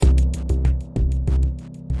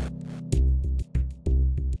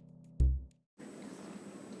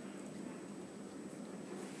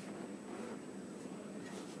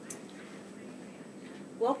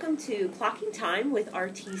welcome to Clocking Time with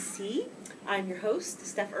RTC. I'm your host,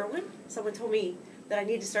 Steph Irwin. Someone told me that I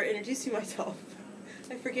need to start introducing myself.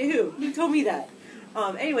 I forget who told me that.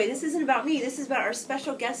 Anyway, this isn't about me. This is about our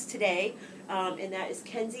special guest today, and that is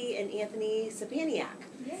Kenzie and Anthony Sapaniak.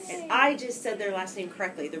 And I just said their last name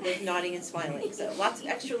correctly. They're both nodding and smiling. So lots of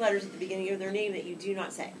extra letters at the beginning of their name that you do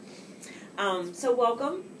not say. So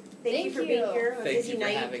welcome. Thank you for being here on a busy night.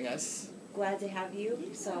 Thank you for having us. Glad to have you. Yeah.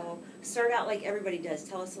 So start out like everybody does.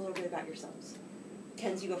 Tell us a little bit about yourselves.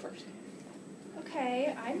 Kenzie, you go first.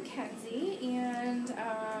 Okay, I'm Kenzie, and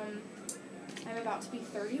I'm about to be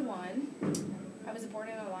 31. I was born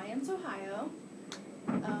in Alliance, Ohio.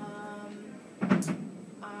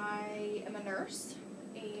 I am a nurse,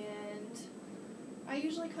 and I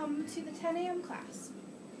usually come to the 10 a.m. class.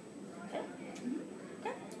 Okay. Mm-hmm.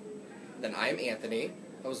 Okay. Then I'm Anthony.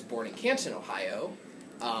 I was born in Canton, Ohio.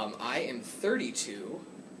 I am 32,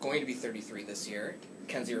 going to be 33 this year.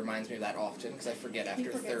 Kenzie reminds me of that often because I forget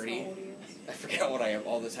after 30. I forget what I am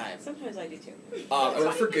all the time. Sometimes I do too. I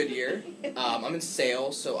work for Goodyear. I'm in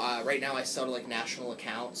sales, so right now I sell to like national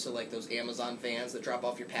accounts, so like those Amazon vans that drop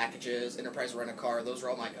off your packages, Enterprise Rent-A-Car, those are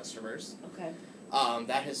all my customers. Okay.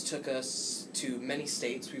 That has took us to many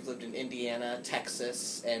states. We've lived in Indiana,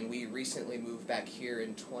 Texas, and we recently moved back here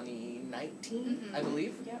in 2019, I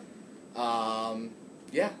believe. Yep.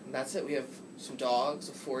 Yeah, and that's it. We have some dogs,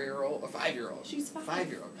 a 4-year-old, a 5-year-old. She's 5.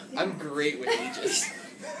 5-year-old. Yeah. I'm great with ages.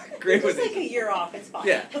 Great with Just like ages. a year off, it's fine.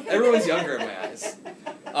 Yeah, everyone's younger in my eyes.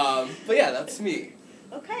 But yeah, that's me.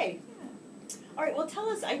 Okay. All right, well, tell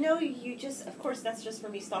us, I know you just, of course, that's just for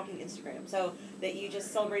me stalking Instagram, so that you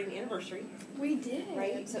just celebrated an anniversary. We did.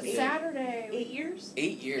 Right, so Saturday. 8 years?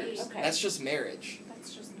 8 years. Okay. That's just marriage.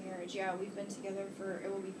 That's just marriage. Yeah, we've been together for,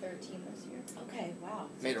 it will be 13 this year. Okay, wow.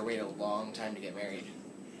 Made her wait a long time to get married.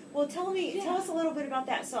 Well, tell us a little bit about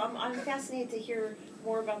that. So I'm fascinated to hear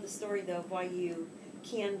more about the story, though, of why you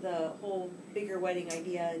canned the whole bigger wedding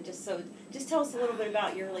idea, and just tell us a little bit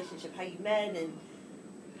about your relationship, how you met, and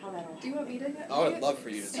how that all happened. Do you want me to? I would love for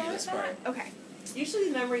you to see start this that? part. Okay. Usually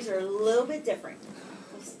the memories are a little bit different.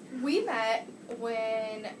 We met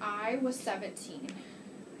when I was 17.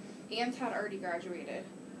 Ant had already graduated.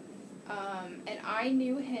 And I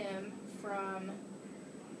knew him from,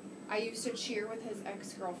 I used to cheer with his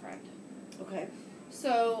ex-girlfriend. Okay.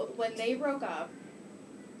 So when they broke up,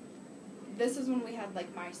 this is when we had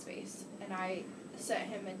like MySpace, and I sent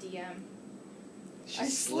him a DM. She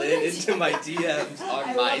slid into my DMs on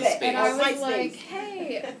I love it. And MySpace. I was MySpace. like,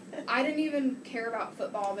 hey, I didn't even care about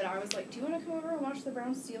football, but I was like, do you want to come over and watch the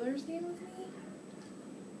Browns-Steelers game with me?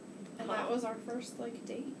 And that was our first, like,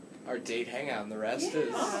 date. Our date hangout, and the rest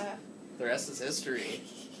is history.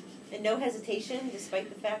 And no hesitation,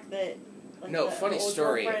 despite the fact that like No, the funny old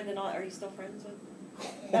story. girlfriend and all. Are you still friends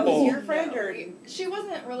with? That was your friend, No, or she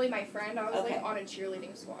wasn't really my friend. I was Okay. like on a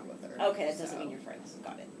cheerleading squad with her. okay, that doesn't mean you're friends.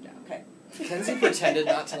 Got it. No. Okay. Kenzie pretended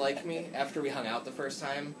not to like me after we hung out the first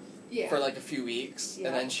time Yeah. for like a few weeks, Yeah.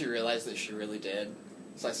 and then she realized that she really did.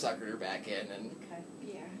 So I suckered her back in, and Okay.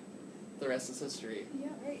 Yeah. the rest is history. Yeah.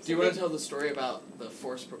 Right. Do you want to tell the story about the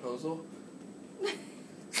forced proposal?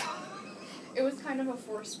 It was kind of a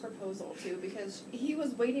forced proposal too, because he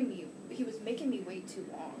was making me wait too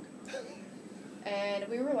long. And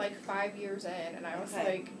we were like 5 years in, and I was Okay.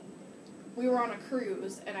 like, we were on a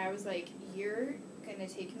cruise, and I was like, you're gonna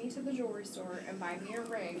take me to the jewelry store and buy me a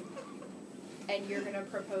ring, and you're gonna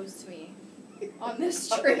propose to me on this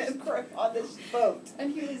trip. on this boat.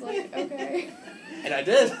 And he was like, okay. And I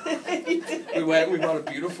did. We bought a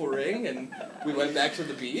beautiful ring, and we went back to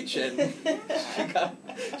the beach, and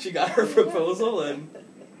she got her proposal,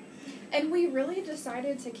 And we really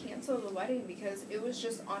decided to cancel the wedding because it was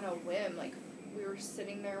just on a whim. Like, we were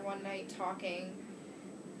sitting there one night talking.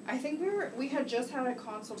 I think we had just had a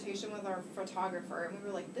consultation with our photographer, and we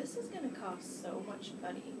were like, this is going to cost so much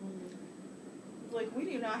money. Like, we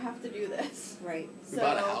do not have to do this. Right. we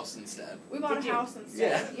bought a house instead. We bought Did a you? house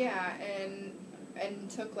instead. Yeah, and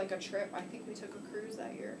took like a trip. I think we took a cruise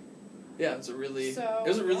that year. Yeah, it was a really So,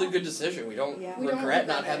 good decision. We don't Yeah. We don't regret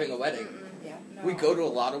not regret having it. a wedding. Mm-mm. Yeah. No. We go to a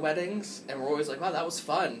lot of weddings, and we're always like, wow, that was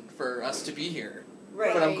fun for us to be here.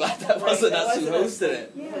 Right. But I'm glad that wasn't That us who wasn't us. hosted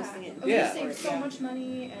it. Yeah. Hosting it. And Yeah. we saved so Yeah. much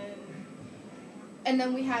money, and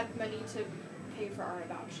then we had money to pay for our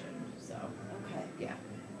adoption. So Okay. yeah,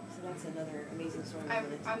 So that's another amazing story.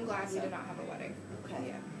 I'm glad we So- did not have a wedding. Okay.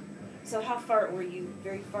 Yeah. So how far were you?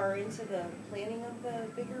 Very far into the planning of the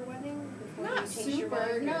bigger wedding before Not you changed your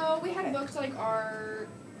super. mind? No, we had Okay. booked like our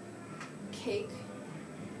cake.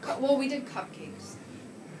 Well, we did cupcakes.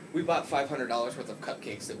 We bought $500 worth of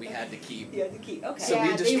cupcakes that we had to keep. You had to keep. Okay. So we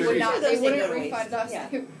yeah, they distributed- would not. They Those things wouldn't go to waste. refund us. Yeah.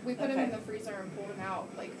 We put them Okay. in the freezer and pulled them out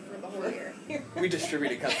like for the whole year. We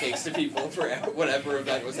distributed cupcakes to people for whatever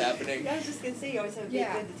event was happening. I was just gonna say, you always have to be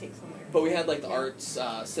Yeah. good to take somewhere. But we had like the Arts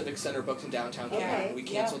Civic Center booked in downtown Okay, Canton. We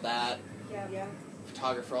canceled that. Yeah. Yeah.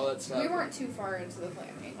 Photographer, all that stuff. We weren't too far into the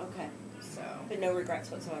planning, Okay. so. But no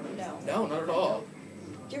regrets whatsoever. No. No, not at all.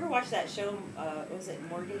 Did you ever watch that show? Was it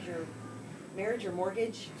Mortgage or Marriage or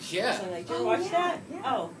Mortgage? Yeah. Something like. Did you ever Oh, watch yeah, that? yeah.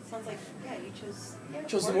 Oh, sounds like you chose.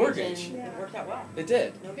 Chose the mortgage. And Yeah. it worked out well. It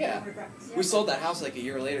did. No Yeah. regrets. We sold that house like a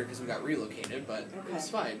year later because we got relocated, but it was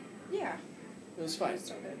fine. Yeah. It was fine.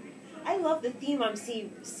 So good. I love the theme I'm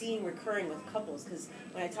seeing recurring with couples because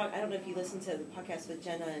when I talk, I don't know if you listened to the podcast with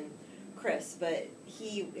Jenna and Chris, but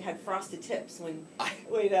he had frosted tips when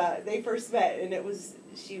they first met, and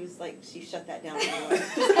she was like, she shut that down.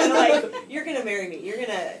 Just kind of like, you're gonna marry me, you're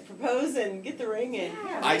gonna propose and get the ring, and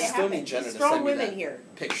Yeah. I make it still happen. need Jenna to Strong send me women that here.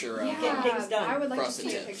 picture of Getting things done. I would like Frosted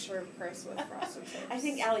to see tips. a picture of Chris with frosted tips. I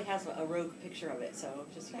think Allie has a rogue picture of it, so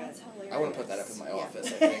just That's hilarious. I want to put that up in my Yeah. office, I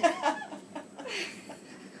think.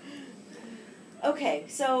 Okay,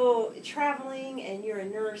 so traveling and you're a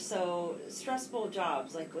nurse, so stressful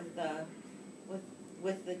jobs like with the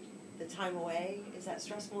time away, is that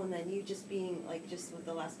stressful? And then you just being like just with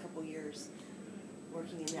the last couple years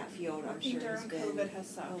working in that field, I'm Working sure during has been. COVID has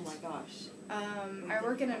sucked. Oh my gosh. I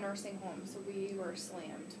work in a nursing home, so we were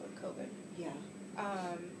slammed with COVID. Yeah.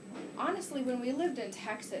 Honestly, when we lived in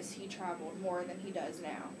Texas, he traveled more than he does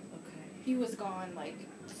now. Okay. He was gone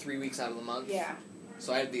 3 weeks out of the month. yeah.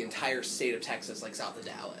 So I had the entire state of Texas, like south of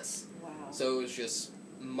Dallas. Wow. So it was just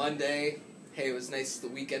Monday. Hey, it was nice the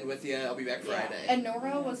weekend with you. I'll be back Friday. And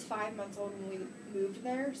Nora was 5 months old when we moved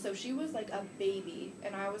there, so she was like a baby,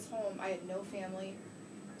 and I was home. I had no family,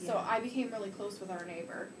 so Yeah. I became really close with our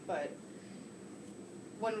neighbor. But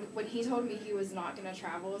when he told me he was not going to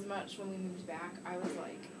travel as much when we moved back, I was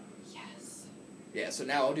like, yes. Yeah, so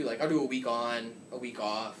now I'll do a week on, a week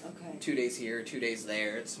off. Okay. 2 days here, 2 days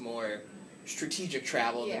there. It's more strategic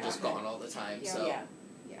travel than Yeah. just gone all the time. Yeah. So Yeah.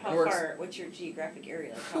 Yeah. How Works. far? What's your geographic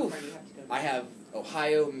area? Like how Whew. far do you have to go? I have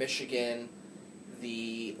Ohio, Michigan,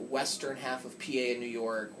 the western half of PA and New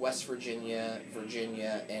York, West Virginia,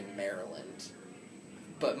 and Maryland.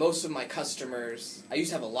 But most of my customers, I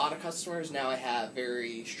used to have a lot of customers, now I have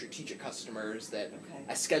very strategic customers that Okay.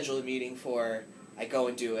 I schedule a meeting for, I go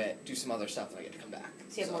and do it, do some other stuff, and I get to come back.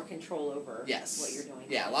 So you have more control over Yes. what you're doing.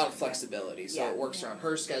 Yeah, a lot of flexibility. So Yeah. it works around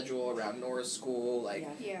her schedule, around Nora's school, like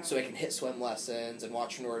Yeah. Yeah. so I can hit swim lessons and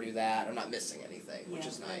watch Nora do that. I'm not missing anything, which Yeah.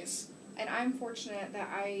 is nice. And I'm fortunate that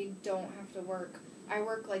I don't have to work. I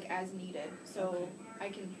work as needed, so Okay. I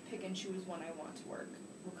can pick and choose when I want to work.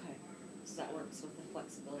 Okay. So that works with the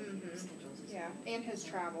flexibility of Mhm. schedules. As Yeah, and his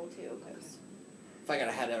travel too, because If I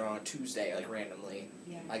gotta head out on a Tuesday, like randomly,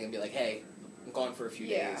 Yeah. I can be like, hey, I'm gone for a few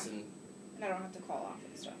Yeah. days, and I don't have to call off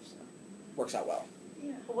and stuff. So works out well.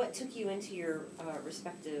 yeah. Well, what took you into your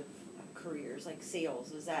respective careers, like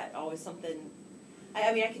sales? Was that always something?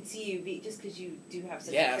 I mean, I could see you be just because you do have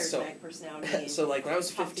such Yeah, a so- charismatic personality. and So like when I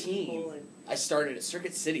was talk to 15, people and- I started at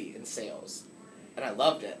Circuit City in sales, and I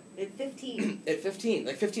loved it. at 15. At 15,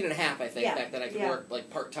 like 15 and a half, I think, Yeah, back then I could yeah. work like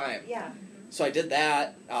part-time. Yeah. So I did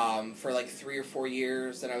that for like 3 or 4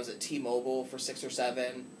 years. Then I was at T-Mobile for 6 or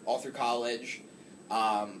 7, all through college.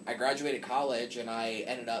 I graduated college, and I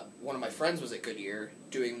ended up, one of my friends was at Goodyear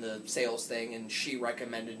doing the sales thing, and she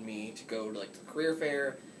recommended me to go to like the career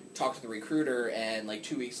fair, talk to the recruiter, and like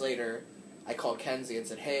 2 weeks later, I called Kenzie and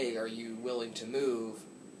said, hey, are you willing to move?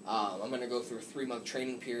 I'm going to go through a 3-month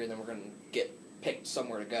training period, and then we're going to get picked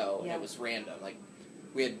somewhere to go. And Yeah. it was random. Like,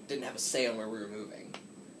 didn't have a say on where we were moving.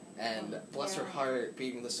 And bless her Yeah. heart,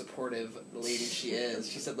 being the supportive lady she is,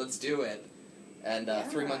 she said, let's do it. And Yeah.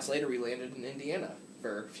 3 months later, we landed in Indiana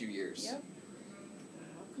for a few years. Yep.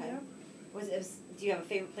 Okay. Yep. Do you have a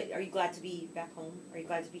favorite place? Are you glad to be back home? Are you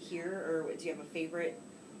glad to be here, or do you have a favorite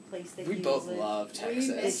place that We you both live? love Texas.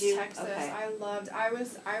 We missed Did you? Texas. Okay.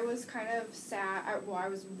 I was kind of sad. I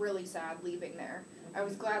was really sad leaving there. I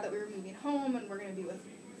was glad that we were moving home and we're going to be with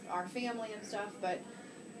our family and stuff, but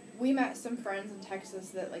we met some friends in Texas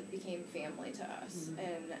that became family to us. Mhm.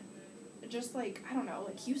 And just I don't know,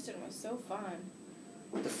 Houston was so fun.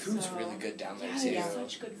 The food's So- really good down there, Yeah, too. they have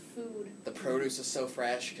such good food. The produce is so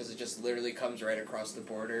fresh because it just literally comes right across the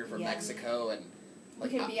border from Yeah. Mexico, and We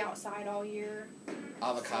can be outside all year.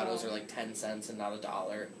 avocados So- are like 10 cents and not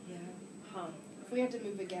 $1. Yeah. Huh. If we had to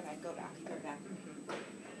move again, I'd go back Go there. back. Mhm.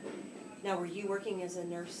 Now, were you working as a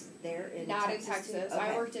nurse there in Not Texas? in too? Texas. Okay.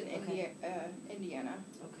 I worked in Okay. Indiana.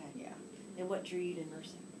 Okay. Yeah. And what drew you to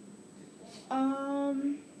nursing?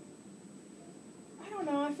 I don't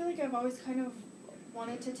know, I feel like I've always kind of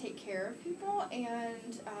wanted to take care of people,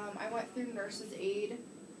 and I went through nurse's aid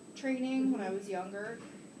training when I was younger,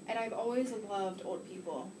 and I've always loved old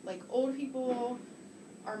people. Like, old people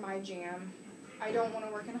are my jam. I don't want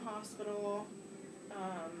to work in a hospital.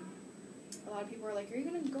 A lot of people are like, are you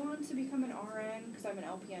going to go on to become an RN? Because I'm an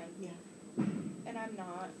LPN. Yeah. And I'm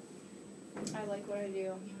not. I like what I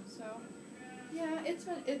do. So, yeah,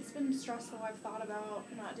 it's been stressful. I've thought about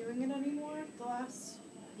not doing it anymore the last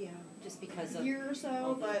just because of year or so,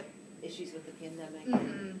 all the but issues with the pandemic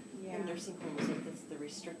yeah. and nursing homes with the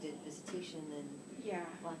restricted visitation and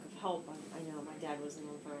lack of help. I know my dad was in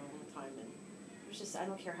one for a long time, and there's just, I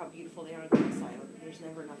don't care how beautiful they are on the inside, there's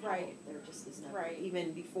never enough help. There just is never,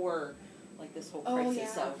 even before like this whole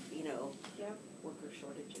crisis of, worker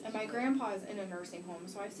shortages. And my grandpa's in a nursing home,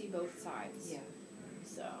 so I see both sides. Yeah.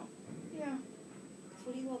 So, yeah. So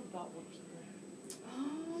what do you love about old people?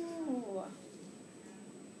 Oh,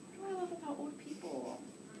 what do I love about old people?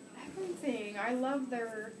 Everything. I love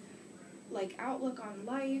their, like, outlook on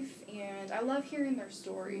life, and I love hearing their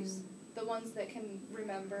stories. The ones that can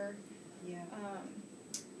remember. Yeah.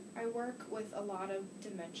 I work with a lot of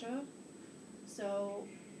dementia, so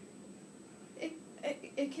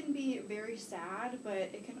it can be very sad, but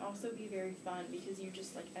it can also be very fun because you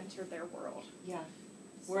just, like, enter their world. Yeah.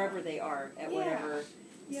 So, wherever they are, at whatever.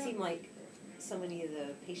 Yeah. It seemed like so many of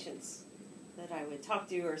the patients that I would talk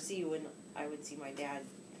to or see when I would see my dad,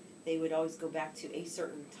 they would always go back to a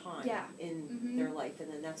certain time in their life,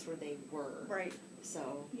 and then that's where they were. Right.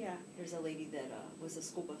 So there's a lady that was a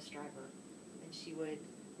school bus driver, and she would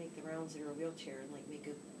make the rounds in her wheelchair and like make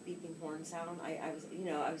a beeping horn sound. I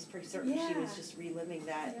was pretty certain she was just reliving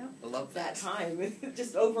that. I love that time,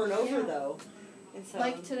 just over and over though. And so,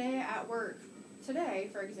 like today at work. Today,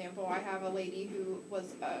 for example, I have a lady who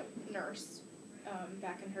was a nurse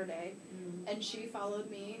back in her day, and she followed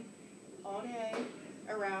me all day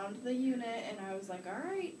around the unit, and I was like,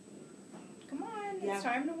 all right, come on, it's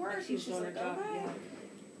time to work. She's like, okay.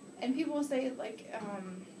 And people say, like,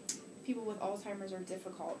 people with Alzheimer's are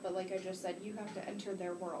difficult, but like I just said, you have to enter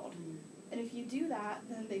their world. And if you do that,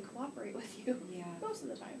 then they cooperate with you most of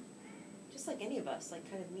the time. Just like any of us, like,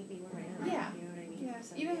 kind of meet me where I am. Yeah. You know what I mean? Yeah.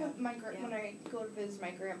 So, even with my when I go to visit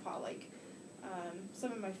my grandpa, like,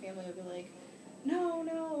 some of my family will be like,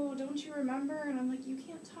 no, don't you remember? And I'm like, you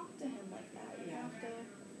can't talk to him like that. You have to.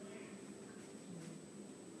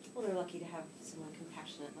 Well, they're lucky to have someone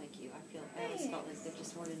compassionate like you. I always felt like there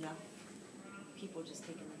just weren't enough people just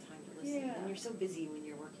taking the time to listen. Yeah. And you're so busy when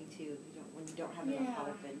you're working too. When you don't have enough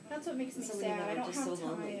help, and that's what makes me so sad. I don't just have so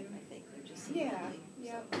time. lonely. I think they're just so lonely.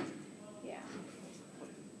 Yep.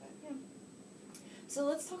 So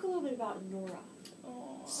let's talk a little bit about Nora.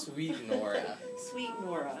 Aww. Sweet Nora. Sweet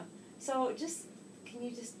Nora. So can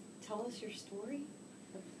you just tell us your story?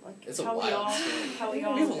 Like it's a wild story. How we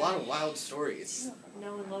all have a lot of wild stories.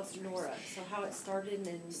 No one loves Nora. So how it started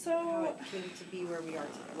and so, how it came to be where we are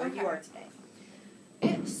today. Where you are today.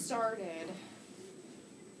 It started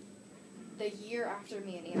the year after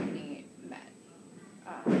me and Anthony met.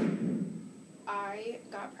 I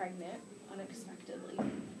got pregnant unexpectedly,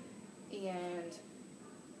 and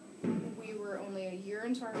we were only a year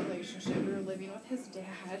into our relationship. We were living with his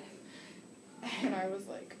dad, and I was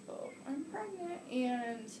like, oh, I'm pregnant.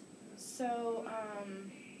 And so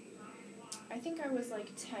I think I was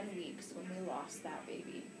like 10 weeks when we lost that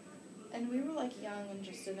baby. And we were like young and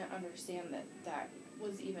just didn't understand that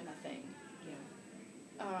was even a thing.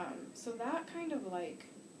 Yeah. So that kind of like,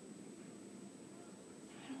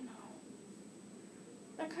 I don't know,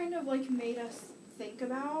 that kind of like made us think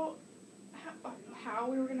about how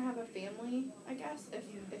we were going to have a family, I guess,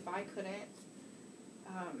 if I couldn't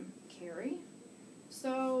carry.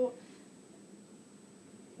 So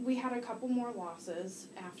we had a couple more losses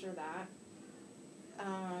after that.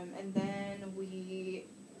 And then we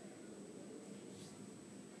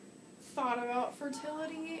thought about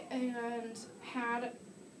fertility and had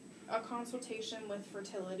a consultation with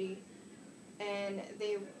fertility, and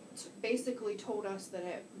they basically told us that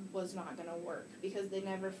it was not going to work because they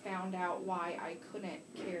never found out why I couldn't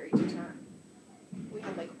carry to term. We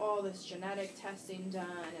had like all this genetic testing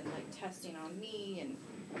done and like testing on me, and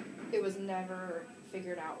it was never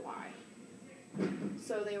figured out why.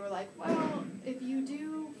 So they were like, well, if you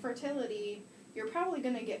do fertility, you're probably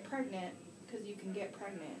going to get pregnant because you can get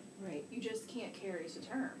pregnant. Right. You just can't carry to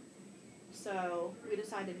term. So we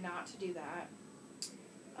decided not to do that.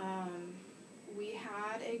 We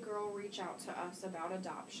had a girl reach out to us about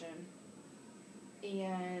adoption,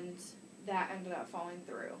 and that ended up falling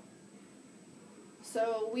through.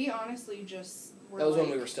 So we honestly just That was when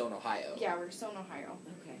we were still in Ohio. Yeah, we were still in Ohio.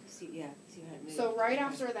 Okay. So you hadn't moved. So right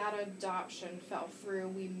after that adoption fell through,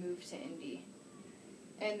 we moved to Indy.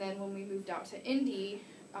 And then when we moved out to Indy,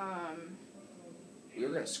 we were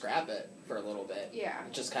going to scrap it for a little bit. yeah.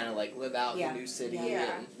 Just kind of like live out in the new city.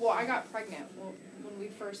 Yeah. Well, I got pregnant. Well, when we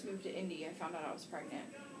first moved to Indy, I found out I was pregnant.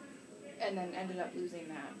 And then ended up losing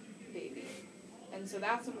that baby. And so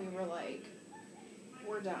that's when we were like,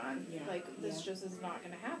 we're done. Yeah. Like, this just is not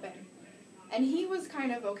going to happen. And he was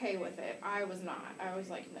kind of okay with it. I was not. I was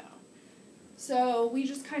like, no. So we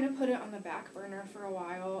just kind of put it on the back burner for a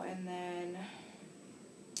while, and then,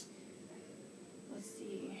 let's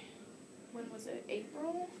see, when was it?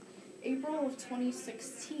 April of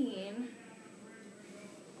 2016,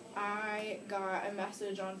 I got a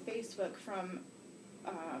message on Facebook from,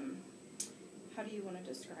 how do you want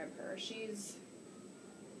to describe her? She's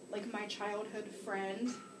like my childhood friend,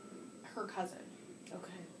 her cousin.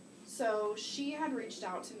 Okay. So she had reached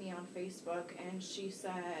out to me on Facebook, and she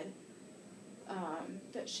said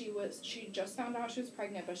that she just found out she was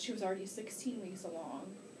pregnant, but she was already 16 weeks along,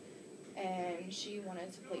 and she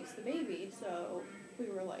wanted to place the baby. So we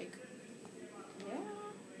were like, yeah,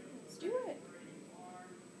 let's do it.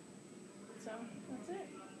 So that's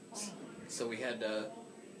it. So we had to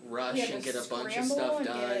rush We had and to get a bunch of scramble stuff and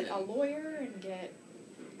done. get a lawyer and get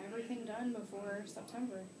everything done before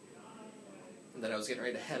September. And then I was getting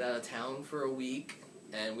ready to head out of town for a week,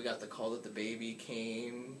 and we got the call that the baby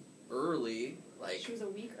came early. Like, She was a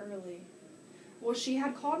week early. Well, she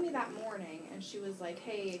had called me that morning, and she was like,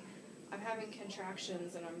 hey, I'm having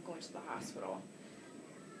contractions, and I'm going to the hospital.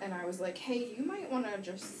 And I was like, hey, you might want to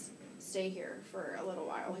just stay here for a little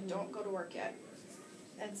while. Like, don't go to work yet.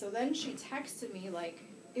 And so then she texted me, like,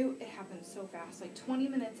 it happened so fast. Like, 20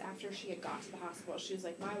 minutes after she had got to the hospital, she was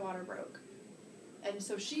like, my water broke. And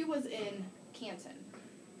so she was in Canton.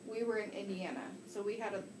 We were in Indiana. So we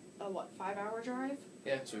had a 5-hour drive?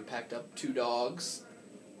 yeah, so we packed up 2 dogs,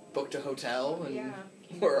 booked a hotel, and Yeah.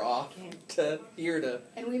 we're off to here to...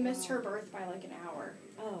 And we missed her birth by like an hour.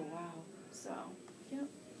 Oh, wow. So, yep.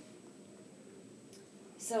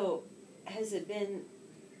 So, has it been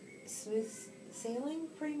smooth sailing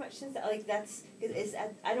pretty much since that? Like, is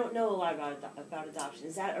that, I don't know a lot about adoption.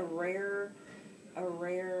 Is that a rare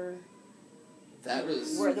That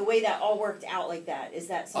was where the way that all worked out like that? Is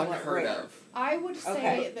that somewhat unheard rare? of. I would say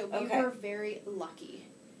Okay. that we Okay. were very lucky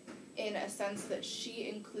in a sense that she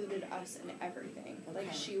included us in everything. Okay.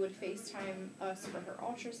 Like, she would FaceTime us for her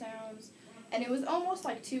ultrasounds. And it was almost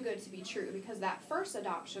like too good to be true, because that first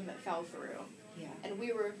adoption that fell through, Yeah. and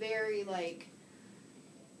we were very like,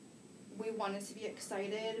 we wanted to be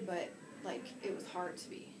excited, but like it was hard to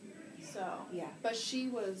be. So, Yeah. but she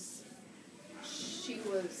went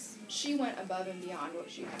above and beyond what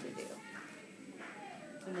she had to do.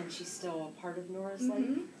 And then she's still a part of Nora's life?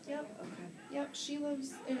 Mm-hmm. Yep. Okay. Yep, she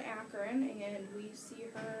lives in Akron, and we see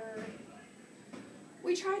her.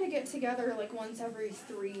 We try to get together like once every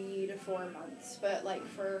 3 to 4 months, but like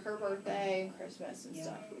for her birthday and Christmas and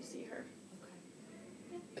stuff, we see her.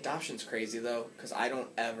 Adoption's crazy though, because I don't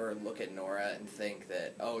ever look at Nora and think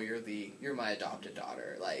that, oh, you're my adopted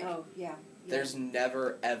daughter. Like, Oh, yeah. there's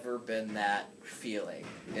never ever been that feeling.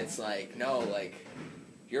 It's like, no, like,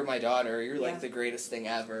 you're my daughter. You're like the greatest thing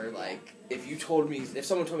ever. Like, if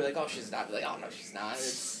someone told me like, oh, she's not, I'd be like, oh no, she's not.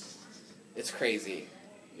 It's crazy.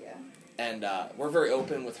 Yeah. And we're very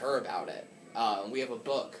open with her about it. We have a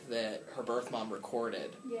book that her birth mom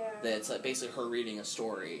recorded. Yeah. That's like basically her reading a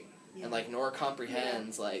story. Yeah. And, like, Nora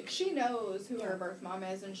comprehends, like... She knows who her birth mom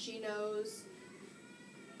is, and she knows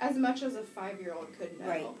as much as a 5-year-old could know.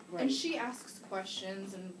 Right. And she asks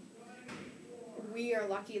questions, and we are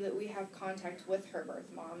lucky that we have contact with her birth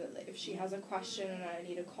mom, that if she has a question and I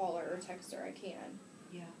need to call her or text her, I can.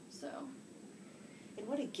 Yeah. So. And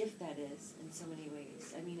what a gift that is in so many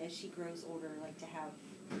ways. I mean, as she grows older, like to have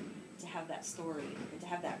that story and to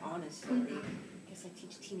have that honest story. Mm-hmm. I guess I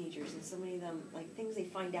teach teenagers, and so many of them, like, things they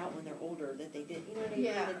find out when they're older that they did, you know what I mean?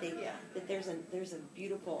 Yeah, That there's a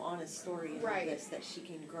beautiful, honest story in Right. this that she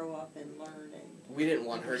can grow up and learn and We didn't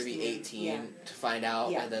want her to be 18 to find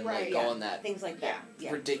out and then, like, go on that things like that.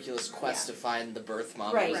 Yeah. ridiculous quest to find the birth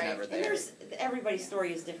mom Right. that was Right. never And there. everybody's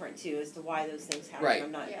story is different too as to why those things happen. Right.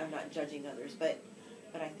 I'm not judging others, but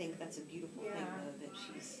I think that's a beautiful thing Yeah. though, that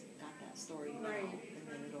she's got that story now, Right. and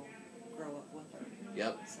then it'll grow up with her.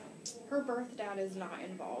 Yep. So Her birth dad is not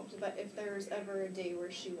involved, but if there's ever a day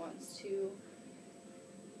where she wants to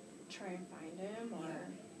try and find him,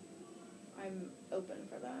 or I'm open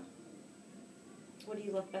for that. what do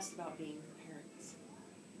you love best about being parents?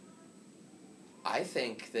 I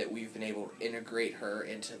think that we've been able to integrate her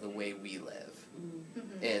into the way we live. Mm.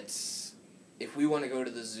 Mm-hmm. if we want to go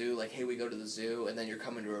to the zoo, like, hey, we go to the zoo, and then you're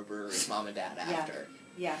coming to a brewery with mom and dad after.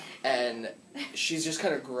 Yeah. And she's just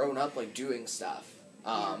kind of grown up, like, doing stuff.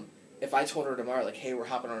 If I told her tomorrow, like, hey, we're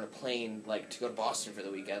hopping on a plane, like, to go to Boston for the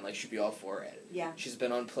weekend, like, she'd be all for it. Yeah. She's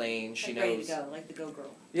been on planes. She knows. Ready to go, like the Go Girl.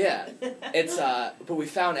 Yeah. It's, but we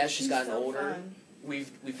found as she's gotten so older, fun. we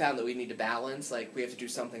found that we need to balance, like, we have to do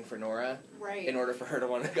something for Nora Right. in order for her to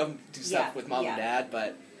want to come do stuff with mom and dad.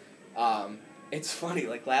 But it's funny,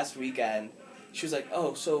 like, last weekend, she was like,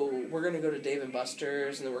 oh, so we're going to go to Dave &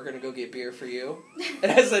 Buster's, and then we're going to go get beer for you?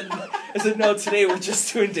 And I said, no, today we're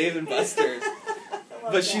just doing Dave & Buster's.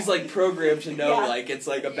 But she's, like, programmed to know, like, it's,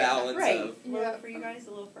 like, a balance right. of... A little for you guys, a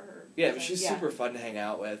little for her. Yeah, but she's super fun to hang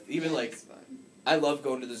out with. Even, like, I love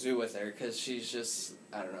going to the zoo with her, because she's just,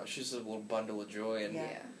 I don't know, she's a little bundle of joy, and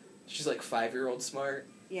she's, like, 5-year-old smart.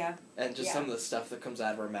 Yeah. And just some of the stuff that comes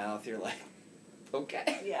out of her mouth, you're like,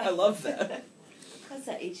 okay, Yeah. I love that. That's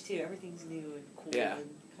that age, too. Everything's new and cool and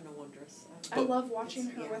kind of wondrous. I love watching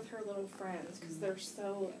her yeah. with her little friends because they're just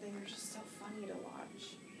so funny to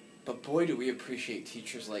watch. But boy, do we appreciate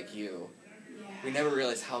teachers like you. Yeah. We never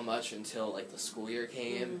realized how much until, like, the school year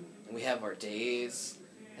came, and we have our days,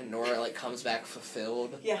 and Nora, like, comes back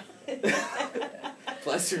fulfilled. Yeah.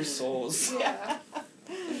 Bless your souls. Yeah.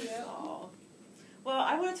 Aw. Well,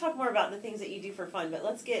 I want to talk more about the things that you do for fun, but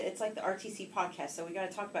it's like the RTC podcast, so we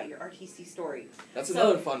got to talk about your RTC story. That's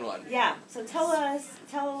another fun one. Yeah. So tell us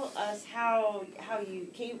how you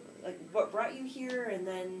came, like what brought you here, and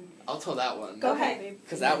then. I'll tell that one. Go Okay. ahead, babe.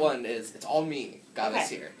 Because that one it's all me got us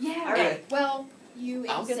Okay. here. Yeah. All right. Well, you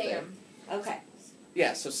I'll and get Sam. Okay.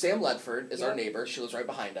 Yeah, so Sam Ledford is our Yep. neighbor. She lives right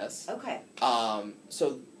behind us. Okay.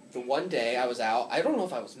 So the one day I was out, I don't know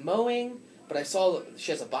if I was mowing, but I saw that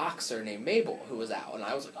she has a boxer named Mabel who was out, and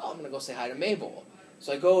I was like, oh, I'm going to go say hi to Mabel.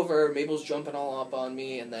 So I go over, Mabel's jumping all up on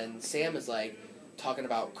me, and then Sam is like talking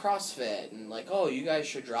about CrossFit, and like, oh, you guys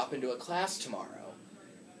should drop into a class tomorrow.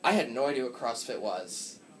 I had no idea what CrossFit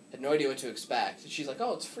was. Had no idea what to expect. And she's like,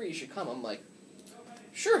 oh, it's free, you should come. I'm like,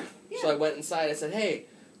 sure. Yeah. So I went inside, I said, hey,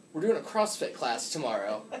 we're doing a CrossFit class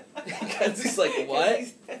tomorrow. Kenzie's like, what?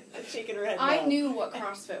 Shaking her head. I no. knew what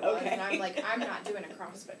CrossFit was, Okay. and I'm like, I'm not doing a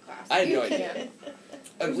CrossFit class. I had You no can. idea.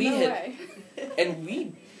 There's we no had, way. and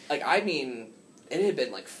we, like, I mean, it had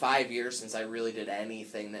been like 5 years since I really did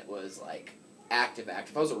anything that was like active.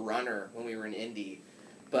 I was a runner when we were in Indy,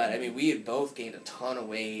 but I mean, we had both gained a ton of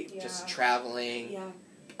weight, just Yeah. traveling. Yeah.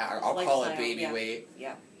 I'll call it Lifestyle, baby yeah. weight.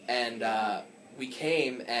 Yeah. And we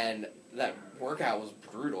came, and that workout was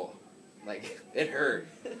brutal. Like, it hurt.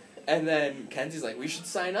 And then Kenzie's like, we should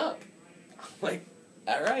sign up. I'm like,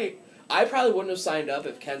 all right. I probably wouldn't have signed up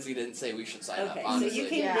if Kenzie didn't say we should sign up, Okay. So honestly. you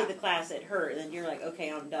came Yeah. and did the class at her, and then you're like,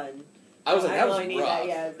 okay, I'm done. I was like, I that don't was really need rough. that.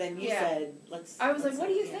 Yeah. Then you Yeah. said, let's. I was like, let's what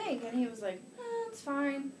do you yeah. think? And he was like, it's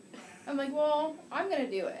fine. I'm like, well, I'm going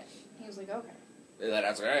to do it. He was like, okay. And then I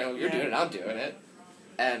was like, all right, well, you're Yeah. doing it, I'm doing it.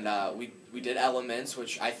 And we did Elements,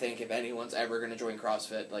 which I think if anyone's ever going to join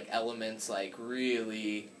CrossFit, like, Elements, like,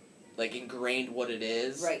 really, like, ingrained what it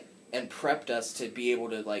is. Right. And prepped us to be able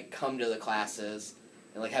to, like, come to the classes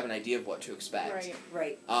and, like, have an idea of what to expect. Right.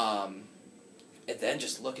 Right. And then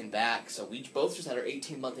just looking back, so we both just had our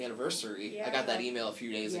 18-month anniversary. I got that email a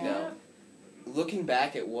few days ago. Looking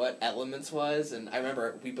back at what Elements was, and I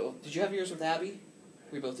remember we both... Did you have yours with Abby?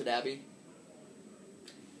 We both did Abby?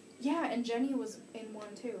 Yeah, and Jenny was in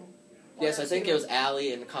one too. Yes, I think it was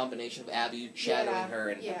Allie and a combination of Abby shadowing her,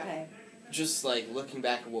 and Yeah. Okay. just, like, looking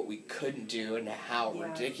back at what we couldn't do and how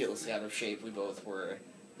Yeah. ridiculously out of shape we both were,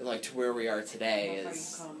 and, like, to where we are today How far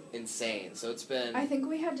is you've come. insane. So it's been... I think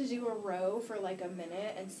we had to do a row for like a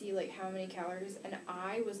minute and see like how many calories, and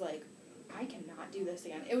I was like, I cannot do this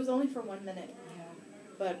again. It was only for 1 minute, Yeah.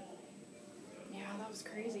 but yeah, that was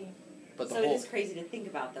crazy. But the So whole... it is crazy to think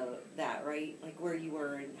about that, right? Like where you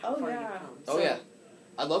were and how Oh, far yeah. you've come. Oh, So- yeah.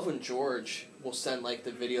 I love when George will send, like,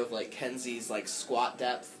 the video of, like, Kenzie's, like, squat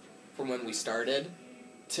depth from when we started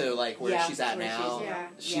to, like, where Yeah, she's at where now. she's- Yeah.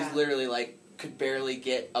 She's Yeah. literally, like, could barely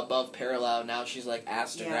get above parallel. Now she's, like,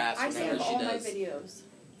 ass to Yeah. grass I whenever save she all does. my videos.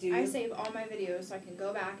 Do you I save all my videos so I can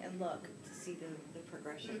go back and look. to see the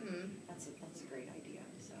progression? Mm-hmm. That's a great idea.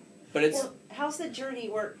 So. But it's... Well, how's the journey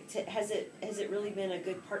work? Has it really been a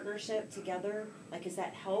good partnership together? Like, has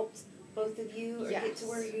that helped both of you or get to Yes.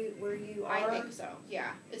 where you are? I think so.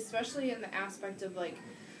 Yeah, especially in the aspect of like,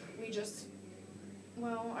 we just,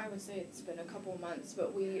 well, I would say it's been a couple months,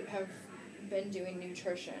 but we have been doing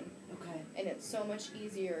nutrition, Okay. and it's so much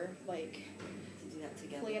easier like To do that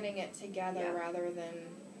together. planning it together Yeah. rather than,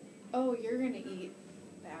 oh, you're gonna eat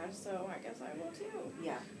bad, so I guess I will too.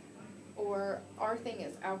 Yeah. Or our thing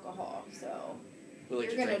is alcohol, so We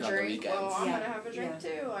like you're to gonna drink on the weekends. well, I'm Yeah. gonna have a drink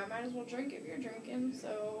Yeah. too. I might as well drink if you're drinking,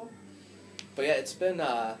 so. But yeah, it's been,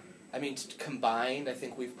 I mean, combined, I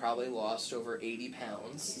think we've probably lost over 80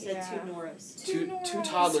 pounds. She said Yeah. 2 Noras. Two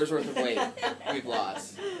toddlers worth of weight we've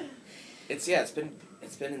lost. It's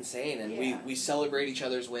been insane, and Yeah. we celebrate each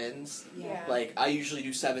other's wins. Yeah. Like, I usually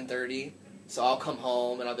do 7:30, so I'll come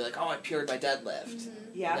home and I'll be like, oh, I pured my deadlift. Mhm.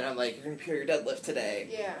 Yeah. And I'm like, you're gonna pure your deadlift today.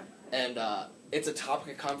 Yeah, And it's a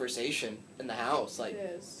topic of conversation in the house. Like,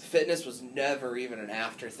 it is. fitness was never even an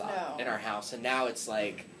afterthought No. in our house, and now it's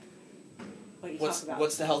like, What you talk about.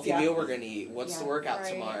 what's the healthy Yeah. meal we're gonna eat? What's the Yeah. workout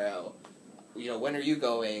Right. tomorrow? You know, when are you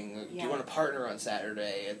going? Do Yeah. you want to partner on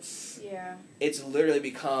Saturday? Yeah. It's literally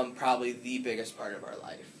become probably the biggest part of our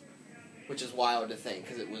life, which is wild to think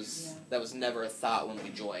because that was never a thought when we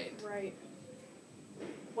joined. Right.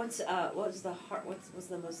 What's the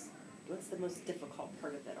most difficult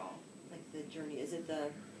part of it all? Like the journey? Is it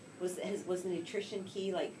was the nutrition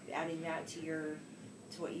key, like adding that to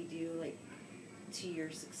what you do, like to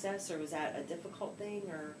your success, or was that a difficult thing,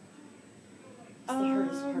 or what's the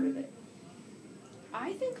hardest part of it?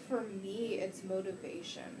 I think for me, it's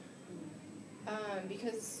motivation.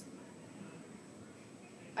 Because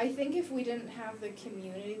I think if we didn't have the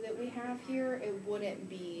community that we have here, it wouldn't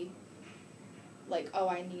be like, oh,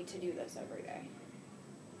 I need to do this every day.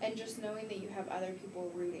 And just knowing that you have other people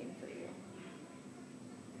rooting for you.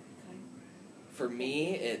 Okay. For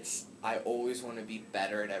me, I always want to be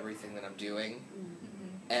better at everything that I'm doing,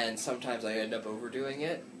 Mm-hmm. and sometimes I end up overdoing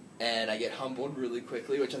it, and I get humbled really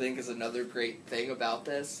quickly, which I think is another great thing about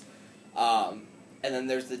this. And then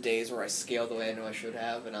there's the days where I scale the way I know I should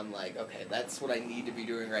have, and I'm like, okay, that's what I need to be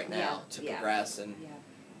doing right now to progress. And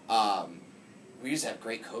Yeah. we just have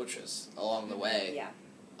great coaches along the way. Yeah.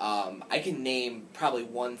 I can name probably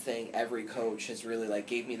one thing every coach has really like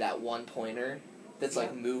gave me that one pointer that's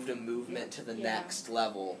like moved a movement to the next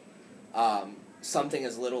level. Something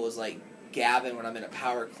as little as like Gavin when I'm in a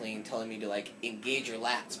power clean telling me to like engage your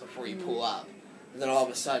lats before you pull up, and then all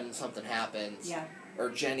of a sudden something happens. Yeah.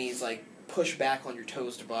 Or Jenny's like push back on your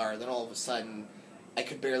toes to bar, then all of a sudden I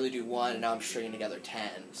could barely do one and now I'm stringing together 10.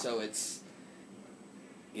 So it's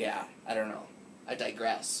I don't know. I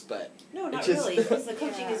digress, but No, not just- really, because the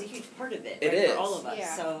coaching Yeah. is a huge part of it, It right, is. for all of us.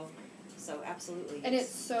 Yeah. So absolutely. And it's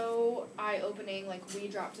so eye-opening. Like, we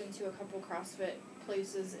dropped into a couple CrossFit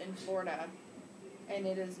places in Florida, and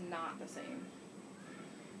it is not the same.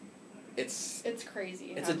 it's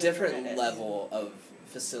Crazy. it's how a different different it is. level of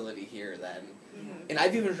facility here than, Mhm. and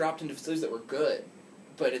I've even dropped into facilities that were good,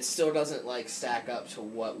 but it still doesn't like stack up to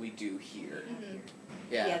what we do here. Mhm.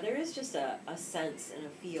 Yeah. there is just a sense and a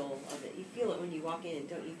feel of it. You feel it when you walk in,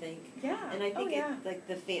 don't you think? Yeah. And I think yeah. like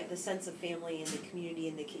the sense of family and the community,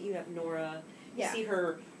 and you have Nora. You Yeah. see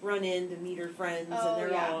her run in to meet her friends, Oh, and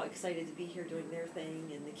they're yeah. all excited to be here doing their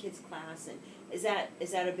thing, and the kids' class. And is that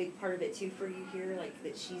a big part of it too for you here? Like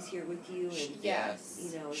that she's here with you, and Yes.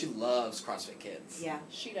 you know. She loves CrossFit Kids. Yeah.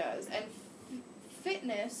 She does. And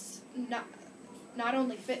fitness, not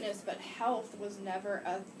only fitness, but health was never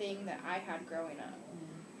a thing that I had growing up.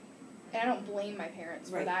 And I don't blame my parents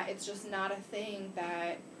for Right. that. It's just not a thing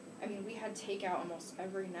that, I mean, we had takeout almost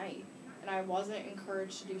every night. And I wasn't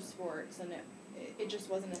encouraged to do sports, and it just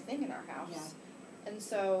wasn't a thing in our house. Yeah. And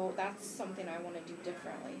so that's something I want to do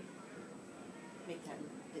differently. Make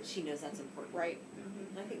that she knows that's important. Right.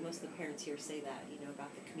 Mm-hmm. I think most of the parents here say that, about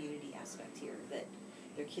the community aspect here, that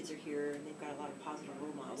their kids are here and they've got a lot of positive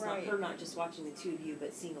role models. Right. Not just watching the two of you,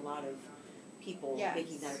 but seeing a lot of people Yes.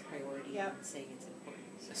 making that a priority Yep. and saying it's important.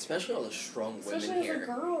 So. Especially all the strong Especially women as here. a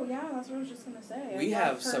girl, yeah, that's what I was just going to say. We I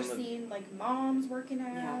have love her some of- seeing, like, moms working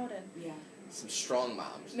out, Yeah. and Yeah. Some strong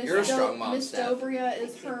moms. Miss You're a strong mom, Miss Steph. Dobria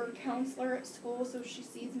is Thank you. her counselor at school, so she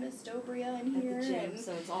sees Miss Dobria in At here. the gym, and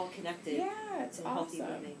so it's all connected. yeah, it's to healthy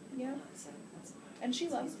awesome. living. Yeah, So that's and she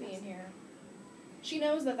loves being here. She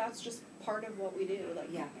knows that that's just part of what we do. Like,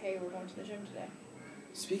 Yeah. hey, we're going to the gym today.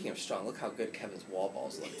 Speaking of strong, look how good Kevin's wall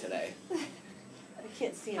balls look today. I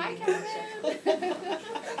can't see him. Hi, anymore, Kevin.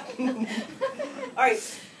 so. All right,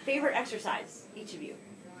 favorite exercise, each of you.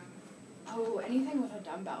 Oh, anything with a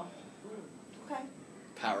dumbbell. Okay.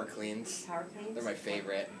 Power cleans. Power cleans. They're my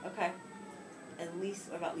favorite. Okay. And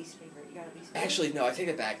what about least favorite? You got a least favorite? Actually, no, I take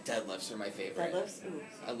it back. Deadlifts are my favorite. Deadlifts? Ooh.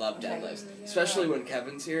 I love Okay. deadlifts. Yeah. Especially when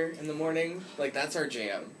Kevin's here in the morning. Like, that's our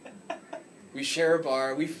jam. We share a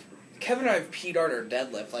bar. Kevin and I have PR'd our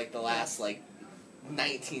deadlift, like, the last,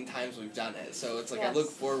 19 times we've done it. So it's like, I Yes. look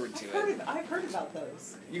forward to it. I've heard about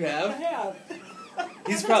those. You I have? have.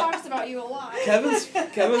 He's Kevin prob- talks about you a lot.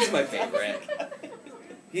 Kevin's my favorite.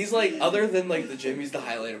 He's like, other than like the gym, he's the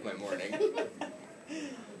highlight of my morning.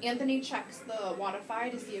 Anthony checks the Wodify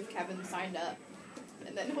to see if Kevin signed up.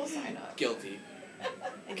 and then he'll sign up. Guilty.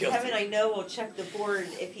 And Guilty. Kevin, I know, will check the board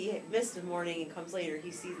if he missed a morning and comes later.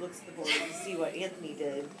 Looks at the board to see what Anthony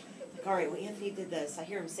did. Like, all right, well, Anthony did this. I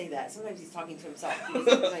hear him say that. Sometimes he's talking to himself. He's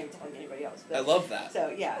not even telling anybody else. But, I love that.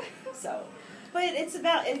 So yeah, but it's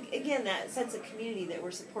about again that sense of community that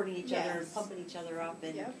we're supporting each other and pumping each other up,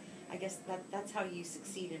 and I guess that's how you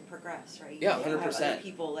succeed and progress, right? Yeah, You have 100%. other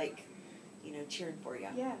people cheering for you.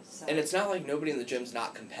 Yes. So. And it's not like nobody in the gym's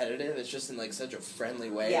not competitive. It's just in like such a friendly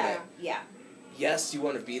way. Yeah. That, Yeah. yes, you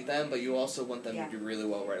want to beat them, but you also want them Yeah. to do really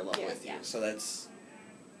well right along Yes. with you. Yeah. So that's,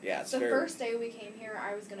 it's The very... first day we came here,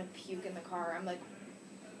 I was going to puke in the car. I'm like,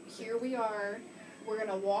 here we are. We're going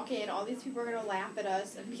to walk in. All these people are going to laugh at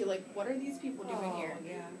us and be like, what are these people doing here?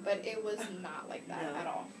 Yeah. But it was not like that No. at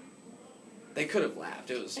all. They could have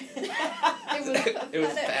laughed. It was... It was it was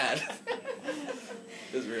pathetic. bad.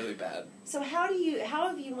 It was really bad. So how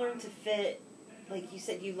have you learned to fit, like you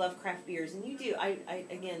said, you love craft beers, and you do, I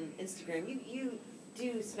again, Instagram, you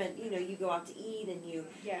do spend, you go out to eat, and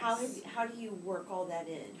Yes. how do you work all that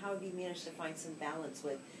in? How have you managed to find some balance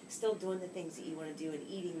with still doing the things that you want to do and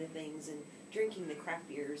eating the things and drinking the craft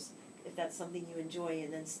beers, if that's something you enjoy,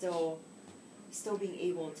 and then still being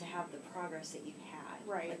able to have the progress that you've had?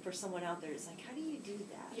 Right. Like for someone out there, it's like, how do you do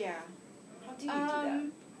that? Yeah. How do you do that?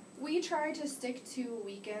 We try to stick to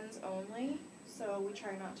weekends only, so we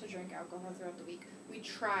try not to drink alcohol throughout the week. We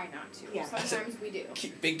try not to. Yeah. Sometimes we do.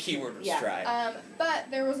 Big keyword was Yeah. try.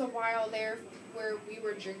 But there was a while there where we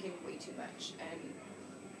were drinking way too much, and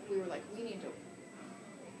we were like, we need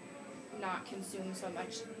to not consume so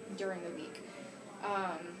much during the week.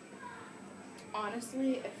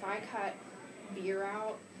 Honestly, if I cut beer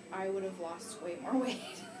out, I would have lost way more weight.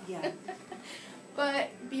 Yeah. But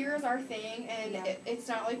beer is our thing, and Yeah. it's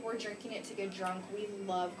not like we're drinking it to get drunk. We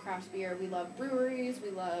love craft beer. We love breweries. We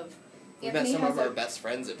love... We met Anthony some has of our a- best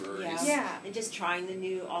friends at breweries. Yeah. And just trying the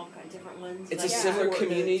new, all kind of different ones. It's like a similar support the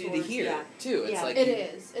community to tours, here, yeah. too. It's Yeah. like... It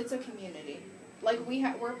is. It's a community. Like,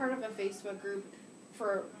 we're part of a Facebook group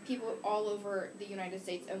for people all over the United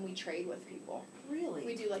States, and we trade with people. Really?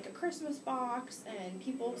 We do, like, a Christmas box, and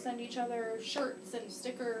people send each other shirts and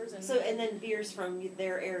stickers. And So, and then beers from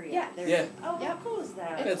their area. Yeah. Yeah. Oh, how Yep. cool is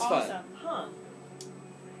that? It's It's fun. awesome. Huh.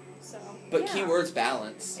 So, But yeah. keywords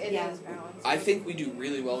balance. It Yeah. is balanced. I think we do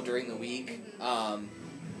really well during the week. Mhm.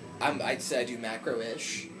 I'd say I do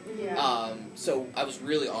macro-ish. Yeah. So I was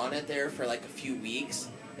really on it there for like a few weeks,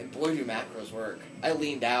 and boy, do macros work. I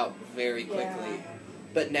leaned out very quickly. Yeah.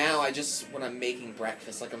 But now when I'm making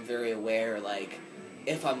breakfast, like I'm very aware, like,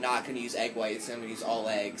 if I'm not going to use egg whites and I'm going to use all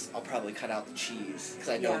eggs, I'll probably cut out the cheese, because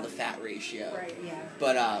I know Yeah. the fat ratio. Right. Yeah.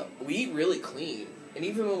 But we eat really clean. And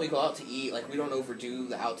even when we go out to eat, like, we don't overdo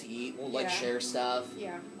the out to eat. We'll, like, Yeah. share stuff.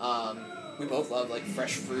 Yeah. We both love, like,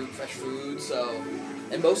 fresh fruit, fresh food, so...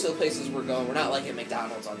 And most of the places we're going, we're not like at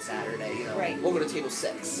McDonald's on Saturday, you know. Right. We'll go to table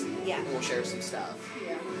 6, Yeah. and we'll share some stuff.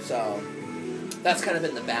 Yeah. So, that's kind of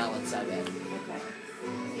been the balance of it.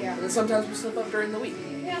 Okay. Yeah. And then sometimes we slip up during the week.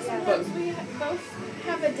 Yeah, sometimes we both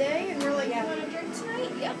have a day and we're like, Yeah. you want to drink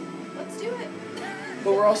tonight? Yep, let's do it.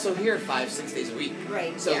 But we're also here 5-6 days a week.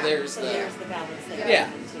 Right. So Yeah. there's So the... there's the balance there. Yeah.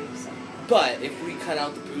 Too, so. But if we cut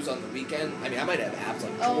out the booze on the weekend, I mean, I might have abs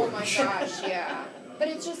like Oh George. my gosh, yeah. But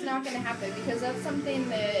it's just not going to happen because that's something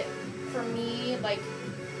that, for me, like,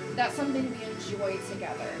 that's something we enjoy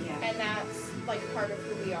together. Yeah. And that's, like, part of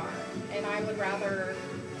who we are. And I would rather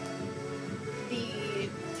be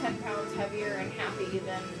 10 pounds heavier and happy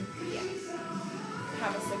than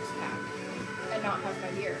have a 6-pack and not have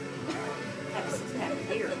my beer. Have a 6-pack of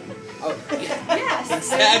beer. Oh, yeah. Yes.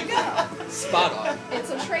 Exactly. There you go. Spot on. It's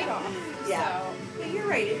a trade-off. Yeah. So, But you're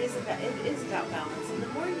right. It is about balance, and the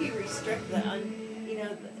more you restrict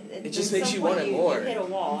It just makes you want it more. You hit a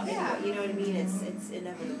wall. Yeah. And, you know what I mean? It's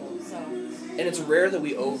inevitable. So. And it's rare that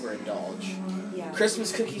we overindulge. Yeah.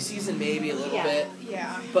 Christmas cookie season, maybe a little Yeah. bit.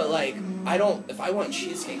 yeah. But, like, if I want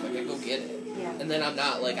cheesecake, like, I go get it. Yeah. And then I'm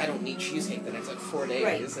not, like, I don't need cheesecake the next, like, 4 days.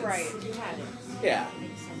 Right. It's- Right. You had it. Yeah.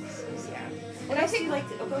 Makes sense. Yeah. And I think like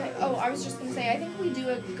go ahead. Oh, I was just gonna say, I think we do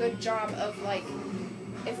a good job of, like,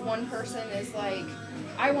 if one person is like,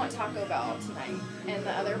 I want Taco Bell tonight, and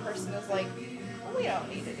the other person is like, well, we don't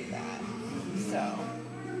need to do that. So,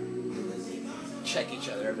 Check each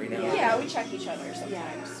other every now and Yeah. then. yeah, we check each other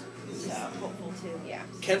sometimes. It's So, helpful too. yeah.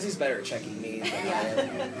 Kenzie's better at checking me than I Yeah.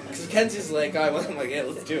 am. Because Kenzie's like, I'm like, yeah,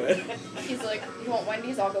 let's do it. He's like, you want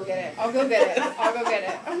Wendy's? I'll go get it. I'll go get it. I'll go get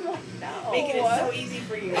it. I'm like, no. Making it so easy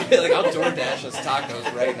for you. Like, I'll DoorDash us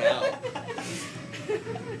tacos right now.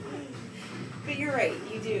 But you're right.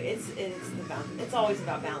 You do. It's the balance. It's always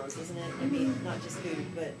about balance, isn't it? I mean, not just food,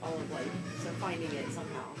 but all of life. So finding it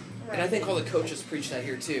somehow. Right. And I think all the coaches preach that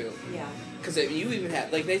here too. Yeah. Because you even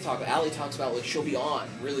have, like, Allie talks about, like, she'll be on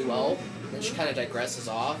really well, and then she kind of digresses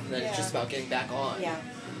off, and then it's just about getting back on. Yeah.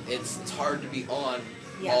 It's hard to be on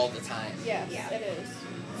Yeah. all the time. Yes, Yeah. it is.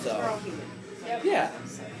 So. We're all human. Yep. Yeah.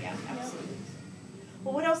 So yeah, absolutely.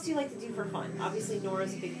 Well, what else do you like to do for fun? Obviously,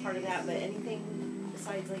 Nora's a big part of that, but anything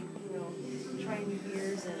besides, like, you know, trying new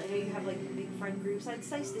beers? And I know you have, like, big friend groups. It's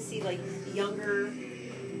nice to see, like, younger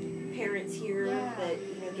parents here that,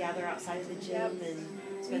 you know, gather outside of the gym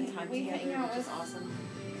and spend time we together, hang out which is with awesome.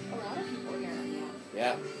 A lot of people here.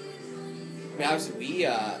 Yeah. I mean, obviously,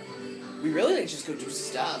 we really like just go do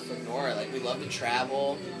stuff with Nora. Like, we love to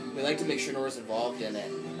travel. We like to make sure Nora's involved in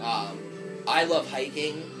it. I love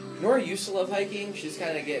hiking. Nora used to love hiking. She's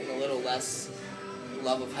kind of getting a little less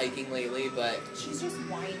love of hiking lately, but She's just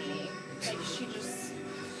whiny. Like,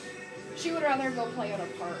 she would rather go play at a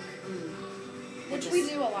park. Which we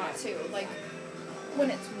do a lot too. Like, when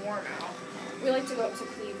it's warm out. We like to go up to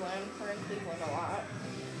Cleveland. We're in Cleveland a lot.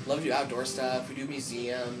 love to do outdoor stuff. We do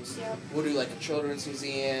museums. Yep. We'll do, like, a children's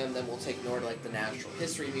museum. Then we'll take Nora to, like, the Natural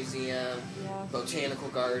History Museum, Yeah. botanical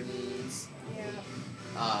gardens.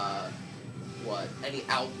 Yeah. Any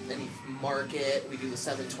market. We do the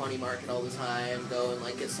 720 market all the time. Go and,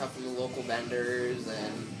 like, get stuff from the local vendors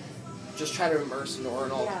and just try to immerse Nora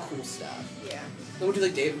in all Yeah. the cool stuff. Yeah. Then we'll do,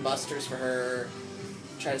 like, Dave and Buster's for her.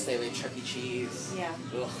 Try to stay away Chuck E. Cheese. Yeah.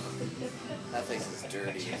 Ugh. That place is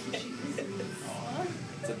dirty.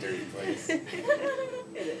 It's a dirty place. It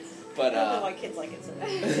is. But, I don't know why kids like it so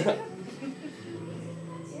much.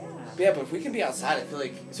 yeah, but if we can be outside, I feel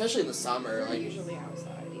like, especially in the summer, We're like, usually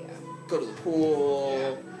outside, yeah. go to the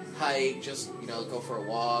pool, hike, just, you know, go for a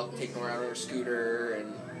walk, take them around on our scooter,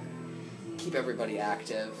 and keep everybody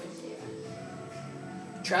active.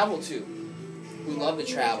 Travel, too. We love to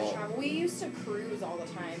travel. We used to cruise all the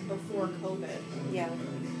time before COVID. Yeah.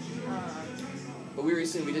 But we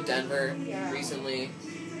did Denver Yeah. recently,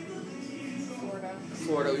 Florida.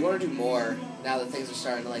 Florida. We want to do more now that things are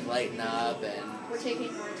starting to, like, lighten up, and We're taking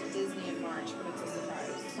her to Disney in March, but it's a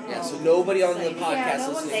surprise. yeah, so nobody on the Exciting. podcast no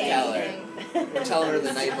listening one's to saying tell her. anything. We're telling her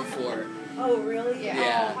the night before. Oh, really? Yeah.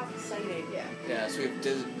 Yeah. Oh, how exciting. Yeah. Yeah, so we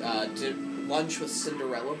did lunch with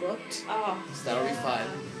Cinderella booked, Oh. so that'll be fun.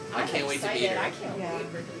 I can't wait to meet her. I can't Yeah. wait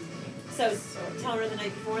for Disney. So, tell her the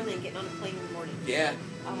night before and then getting on a plane in the morning. Yeah,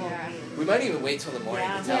 Oh, Yeah. man. we might even wait till the morning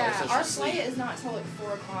Yeah. to tell her Yeah, so our she'll flight sleep. is not till like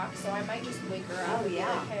 4 o'clock, so I might just wake her up Oh, and yeah.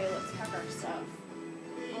 be like, hey, let's pack our stuff.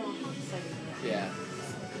 Oh, how exciting. Yeah,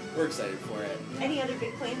 we're excited for it. Any other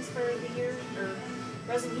big plans for the year or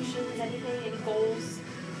resolutions, anything, any goals?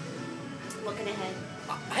 Looking ahead.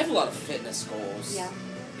 I have a lot of fitness goals. Yeah.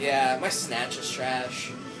 Yeah, my snatch is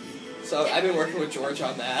trash. So I've been working with George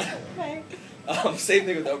on that. Okay. Same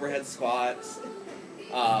thing with overhead squats.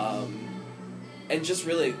 And just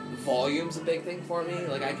really, volume's a big thing for me.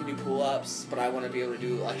 Like, I can do pull-ups, but I want to be able to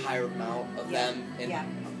do a higher amount of them. And Yeah.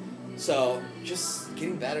 so, just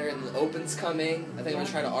getting better, and the Open's coming. I think I'm going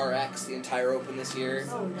to try to RX the entire Open this year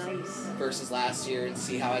Oh, nice. versus last year and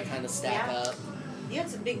see how I kind of stack Yeah. up. You had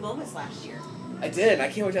some big moments last year. I did, and I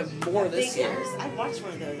can't wait to have more this Big year. ones. I watched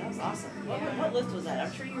one of those. That was awesome. Yeah. What lift was that?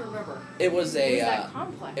 I'm sure you remember. It was It a was that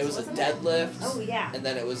complex, it was a wasn't deadlift. Oh, yeah. And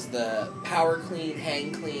then it was the power clean,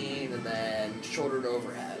 hang clean, and then shoulder to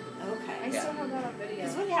overhead. I Okay. Yeah. still have that on video.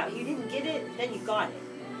 Because what happened? You didn't get it, then you got it.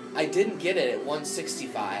 I didn't get it at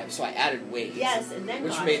 165, so I added weight. Yes, and then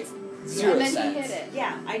Which got made it. zero and then sense. he hit it.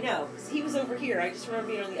 Yeah, I know. 'Cause he was over here. I just remember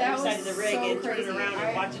being on the That other side of was the rig so and turning crazy. around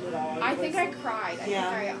and watching it all. I It think was- I cried. I Yeah.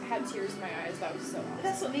 think I had tears in my eyes. That was so awesome.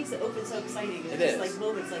 That's what makes it open so exciting. It's It just is. like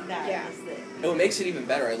moments like that. Yeah. It's the- And what makes it even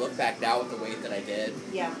better, I look back now with the weight that I did,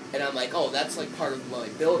 yeah. and I'm like, oh, that's like part of my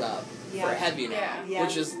build up Yeah. for heavy now. Yeah. Yeah.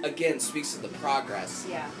 Which is, again, speaks to the progress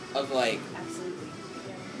Yeah. of, like, Absolutely.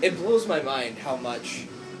 it blows my mind how much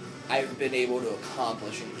I've been able to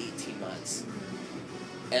accomplish in 18 months.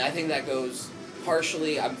 And I think that goes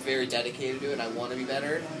partially, I'm very dedicated to it and I want to be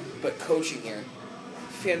better, but coaching here,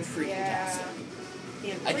 fan-freaking-tastic.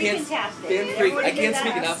 I can't- Fantastic. fan-freak- I can't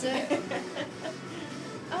speak enough. enough.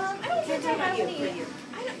 I don't think I Can't have you any. for you.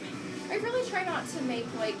 I really try not to make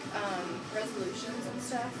like resolutions and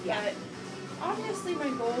stuff. Yeah. But obviously my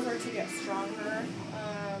goals are to get stronger.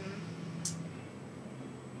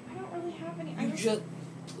 I don't really have any.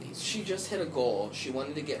 She just hit a goal. She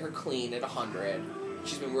wanted to get her clean at 100.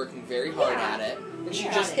 She's been working very hard Yeah. at it, and she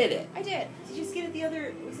Yeah. just hit it. I did. Did you just get it the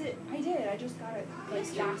other, was it I did. I just got it like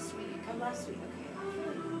Yesterday. last week. last week?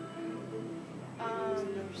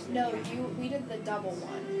 Okay. No, we did the double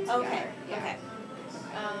one. Okay. together. Yeah. Okay.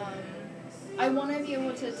 I want to be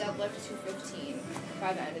able to deadlift 215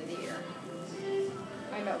 by the end of the year.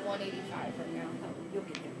 I'm at 185 right now. You'll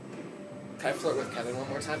get there. Can I flirt with Kevin one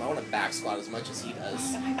more time? I want to back squat as much as he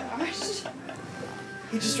does. Oh my gosh.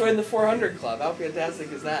 He just joined the 400 club. How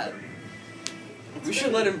fantastic is that? We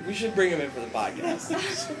should let him. We should bring him in for the podcast.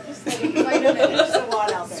 Just let him invite him in. There's a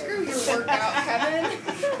lot out there. Screw your workout, Kevin.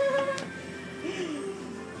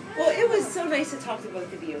 Well, it was so nice to talk to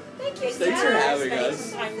both of you. Thank you. Thanks for having spending us.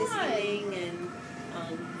 some time this Fun. evening, and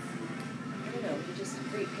I don't know, you're just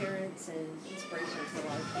great parents and inspiration to a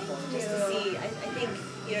lot of people. Thank Just to you. see, I think,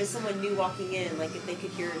 you know, someone new walking in, like if they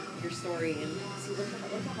could hear your story and see, look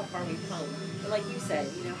at how far we've come. But like you said,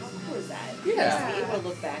 you know, how cool is that? Yeah. Just to be able to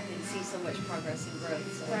look back and see so much progress and growth.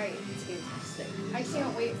 So Right. it's fantastic. I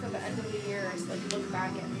can't wait for the end of the year to like look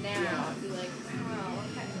back at now Yeah. and be like, wow,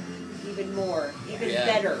 okay. Even more, even Yeah.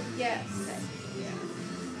 better. Yes.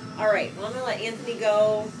 All right, well, I'm gonna let Anthony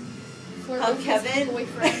go. Flirt Hug with his Kevin.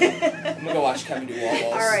 boyfriend. I'm gonna go watch Kevin do wall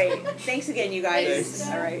balls. All right, thanks again, you guys. Thanks.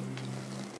 All right.